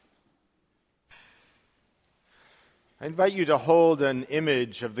I invite you to hold an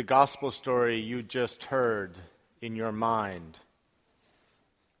image of the gospel story you just heard in your mind.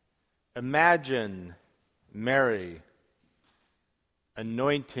 Imagine Mary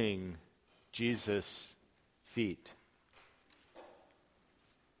anointing Jesus' feet.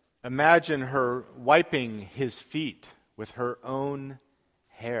 Imagine her wiping his feet with her own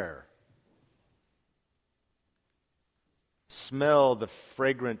hair. Smell the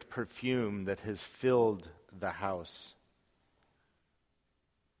fragrant perfume that has filled the house.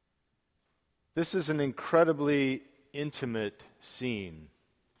 This is an incredibly intimate scene.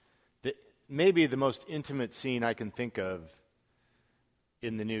 Maybe the most intimate scene I can think of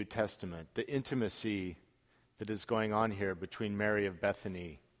in the New Testament. The intimacy that is going on here between Mary of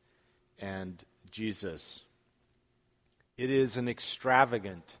Bethany and Jesus. It is an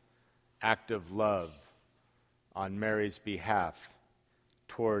extravagant act of love on Mary's behalf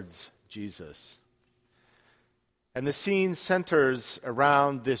towards Jesus. And the scene centers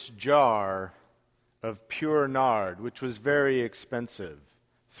around this jar of pure nard, which was very expensive.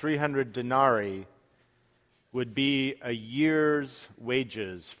 300 denarii would be a year's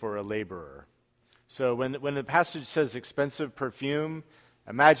wages for a laborer. So when the passage says expensive perfume,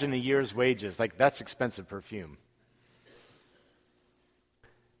 imagine a year's wages. Like, that's expensive perfume.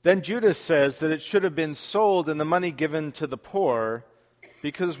 Then Judas says that it should have been sold and the money given to the poor,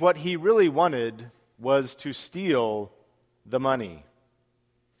 because what he really wanted was to steal the money.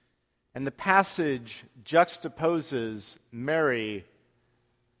 And the passage juxtaposes Mary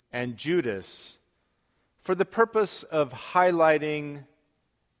and Judas for the purpose of highlighting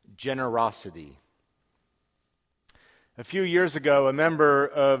generosity. A few years ago, a member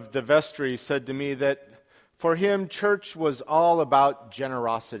of the vestry said to me that for him, church was all about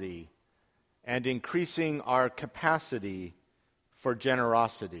generosity and increasing our capacity for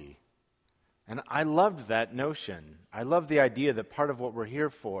generosity. And I loved that notion. I love the idea that part of what we're here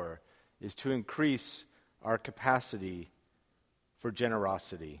for is to increase our capacity for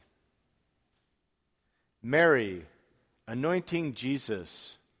generosity. Mary anointing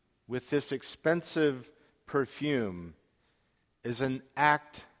Jesus with this expensive perfume is an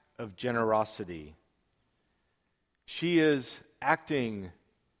act of generosity. She is acting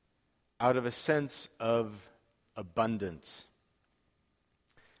out of a sense of abundance.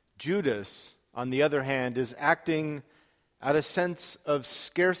 Judas, on the other hand, is acting out of a sense of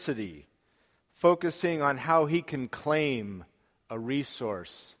scarcity, focusing on how he can claim a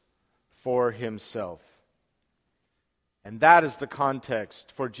resource for himself. And that is the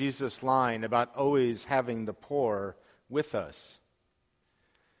context for Jesus' line about always having the poor with us.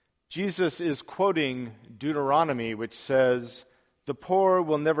 Jesus is quoting Deuteronomy, which says, "The poor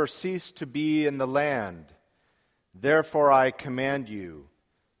will never cease to be in the land. Therefore I command you,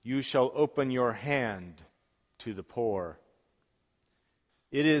 you shall open your hand to the poor."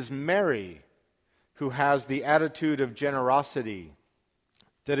 It is Mary who has the attitude of generosity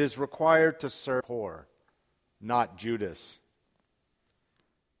that is required to serve the poor, not Judas.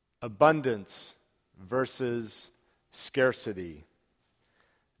 Abundance versus scarcity.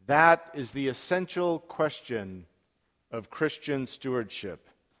 That is the essential question of Christian stewardship.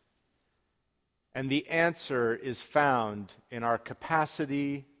 And the answer is found in our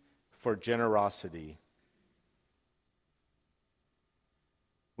capacity for generosity.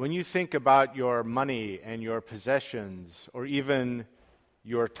 When you think about your money and your possessions, or even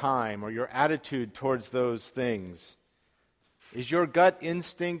your time, or your attitude towards those things, is your gut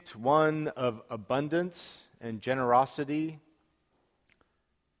instinct one of abundance and generosity,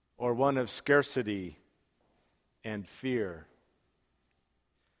 or one of scarcity and fear?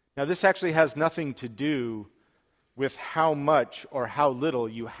 Now, this actually has nothing to do with how much or how little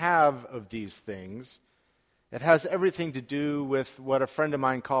you have of these things. It has everything to do with what a friend of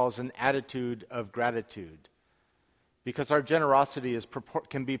mine calls an attitude of gratitude. Because our generosity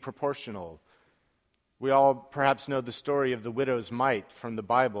can be proportional. We all perhaps know the story of the widow's mite from the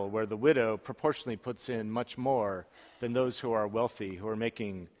Bible, where the widow proportionally puts in much more than those who are wealthy, who are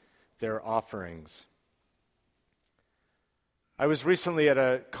making their offerings. I was recently at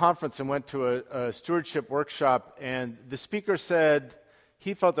a conference and went to a stewardship workshop, and the speaker said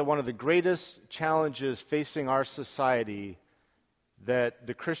he felt that one of the greatest challenges facing our society that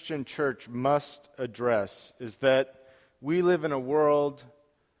the Christian church must address is that we live in a world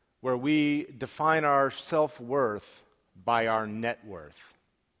where we define our self-worth by our net worth.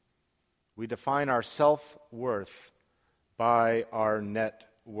 We define our self-worth by our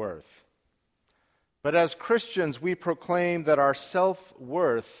net worth. But as Christians, we proclaim that our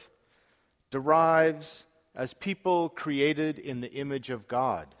self-worth derives as people created in the image of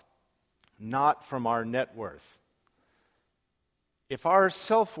God, not from our net worth. If our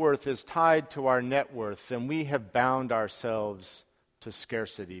self-worth is tied to our net worth, then we have bound ourselves to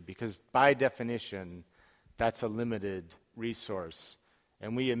scarcity, because by definition, that's a limited resource,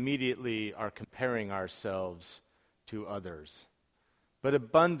 and we immediately are comparing ourselves to others. But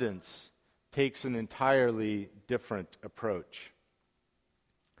abundance takes an entirely different approach.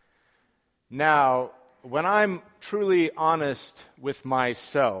 Now, when I'm truly honest with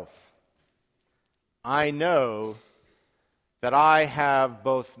myself, I know that I have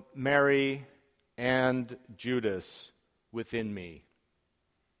both Mary and Judas within me.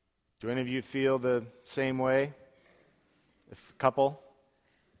 Do any of you feel the same way? A couple?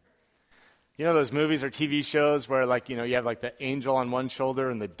 You know those movies or TV shows where you have the angel on one shoulder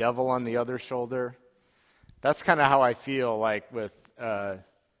and the devil on the other shoulder? That's kind of how I feel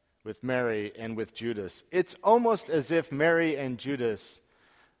with Mary and with Judas. It's almost as if Mary and Judas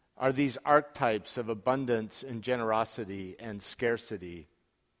are these archetypes of abundance and generosity and scarcity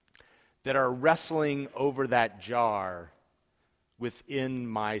that are wrestling over that jar within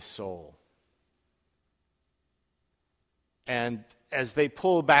my soul. And as they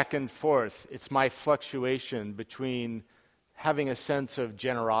pull back and forth, it's my fluctuation between having a sense of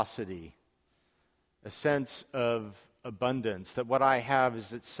generosity, a sense of abundance, that what I have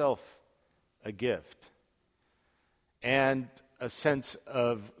is itself a gift, and a sense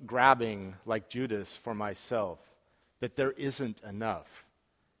of grabbing, like Judas, for myself, that there isn't enough.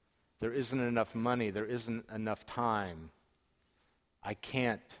 There isn't enough money. There isn't enough time. I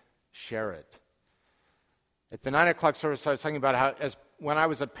can't share it. At the 9 o'clock service, I was talking about how when I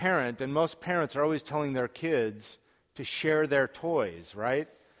was a parent, and most parents are always telling their kids to share their toys, right?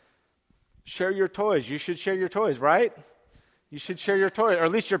 Share your toys. You should share your toys, right? You should share your toys. Or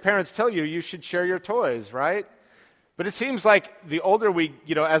at least your parents tell you you should share your toys, right? But it seems like the older we,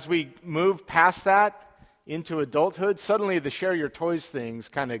 as we move past that into adulthood, suddenly the share your toys things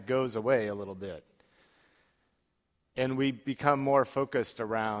kind of goes away a little bit. And we become more focused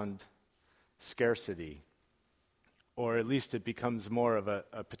around scarcity. Or at least it becomes more of a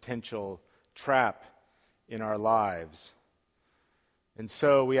potential trap in our lives. And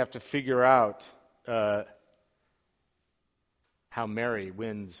so we have to figure out how Mary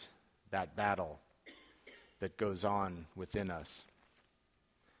wins that battle that goes on within us.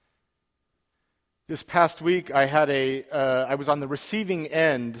 This past week, I was on the receiving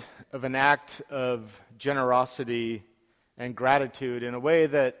end of an act of generosity and gratitude in a way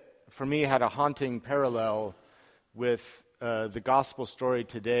that, for me, had a haunting parallel with the gospel story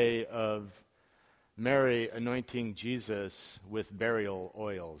today of Mary anointing Jesus with burial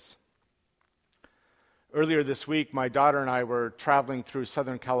oils. Earlier this week, my daughter and I were traveling through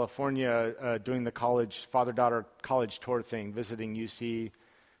Southern California doing the father-daughter college tour thing, visiting UC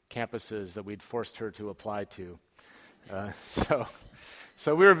campuses that we'd forced her to apply to.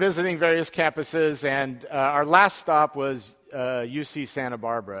 So we were visiting various campuses, and our last stop was UC Santa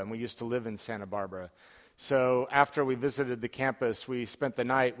Barbara, and we used to live in Santa Barbara. So after we visited the campus, we spent the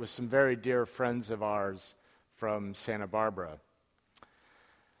night with some very dear friends of ours from Santa Barbara.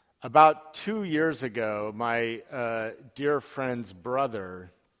 About 2 years ago, my dear friend's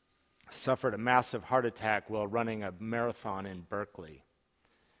brother suffered a massive heart attack while running a marathon in Berkeley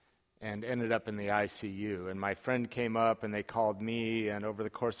and ended up in the ICU. And my friend came up and they called me, and over the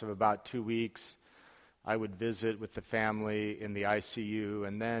course of about 2 weeks, I would visit with the family in the ICU.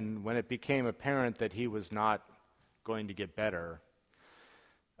 And then when it became apparent that he was not going to get better,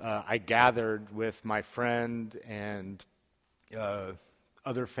 I gathered with my friend and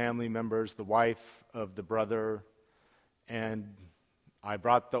other family members, the wife of the brother, and I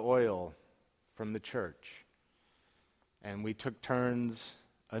brought the oil from the church. And we took turns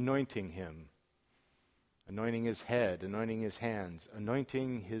anointing him, anointing his head, anointing his hands,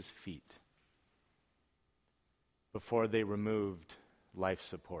 anointing his feet before they removed life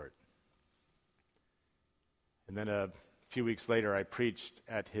support. And then a few weeks later, I preached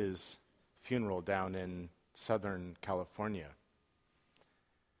at his funeral down in Southern California.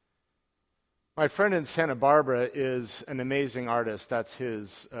 My friend in Santa Barbara is an amazing artist. That's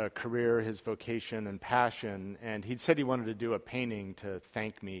his career, his vocation, and passion. And he said he wanted to do a painting to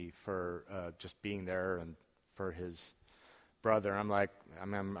thank me for just being there and for his brother. I'm like,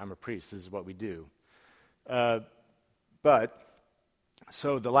 I'm a priest. This is what we do. But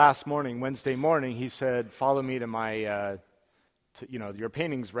so the last morning, Wednesday morning, he said, "Follow me to my, your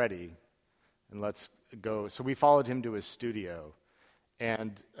painting's ready, and let's go." So we followed him to his studio.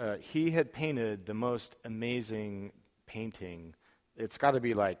 And he had painted the most amazing painting. It's got to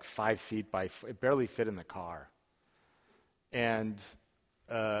be like 5 feet by, it barely fit in the car. And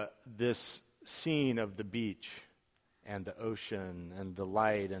this scene of the beach and the ocean and the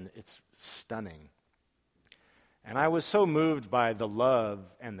light, and it's stunning. And I was so moved by the love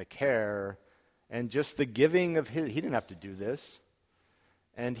and the care and just the giving of his. He didn't have to do this.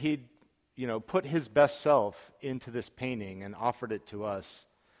 And he, put his best self into this painting and offered it to us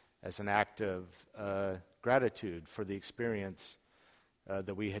as an act of gratitude for the experience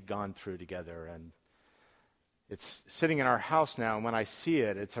that we had gone through together. And it's sitting in our house now, and when I see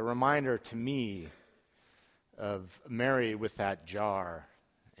it, it's a reminder to me of Mary with that jar,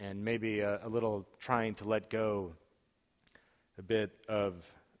 and maybe a little trying to let go a bit of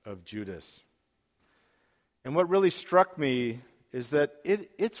Judas. And what really struck me is that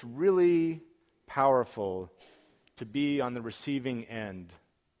it's really powerful to be on the receiving end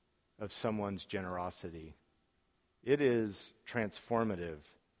of someone's generosity. It is transformative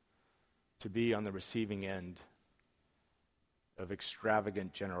to be on the receiving end of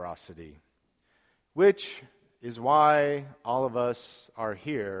extravagant generosity, which is why all of us are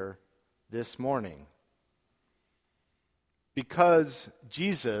here this morning. Because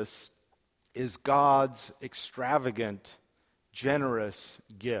Jesus is God's extravagant, generous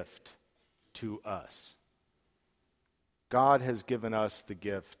gift to us. God has given us the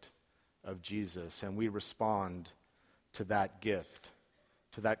gift of Jesus, and we respond to that gift,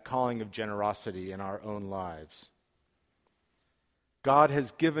 to that calling of generosity in our own lives. God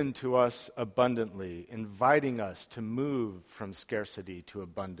has given to us abundantly, inviting us to move from scarcity to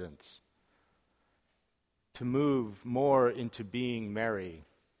abundance, to move more into being Mary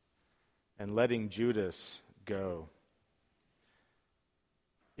and letting Judas go.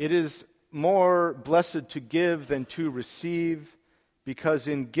 It is more blessed to give than to receive, because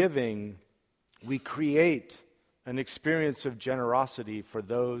in giving we create an experience of generosity for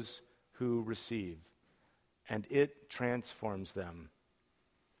those who receive, and it transforms them,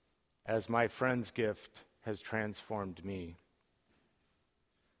 as my friend's gift has transformed me.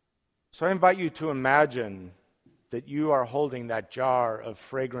 So I invite you to imagine that you are holding that jar of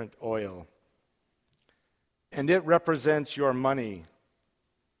fragrant oil, and it represents your money,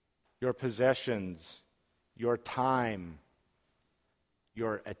 your possessions, your time,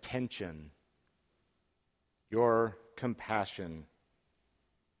 your attention, your compassion.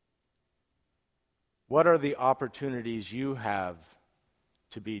 What are the opportunities you have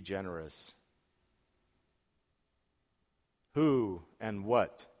to be generous? Who and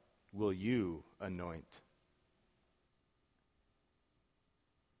what will you anoint?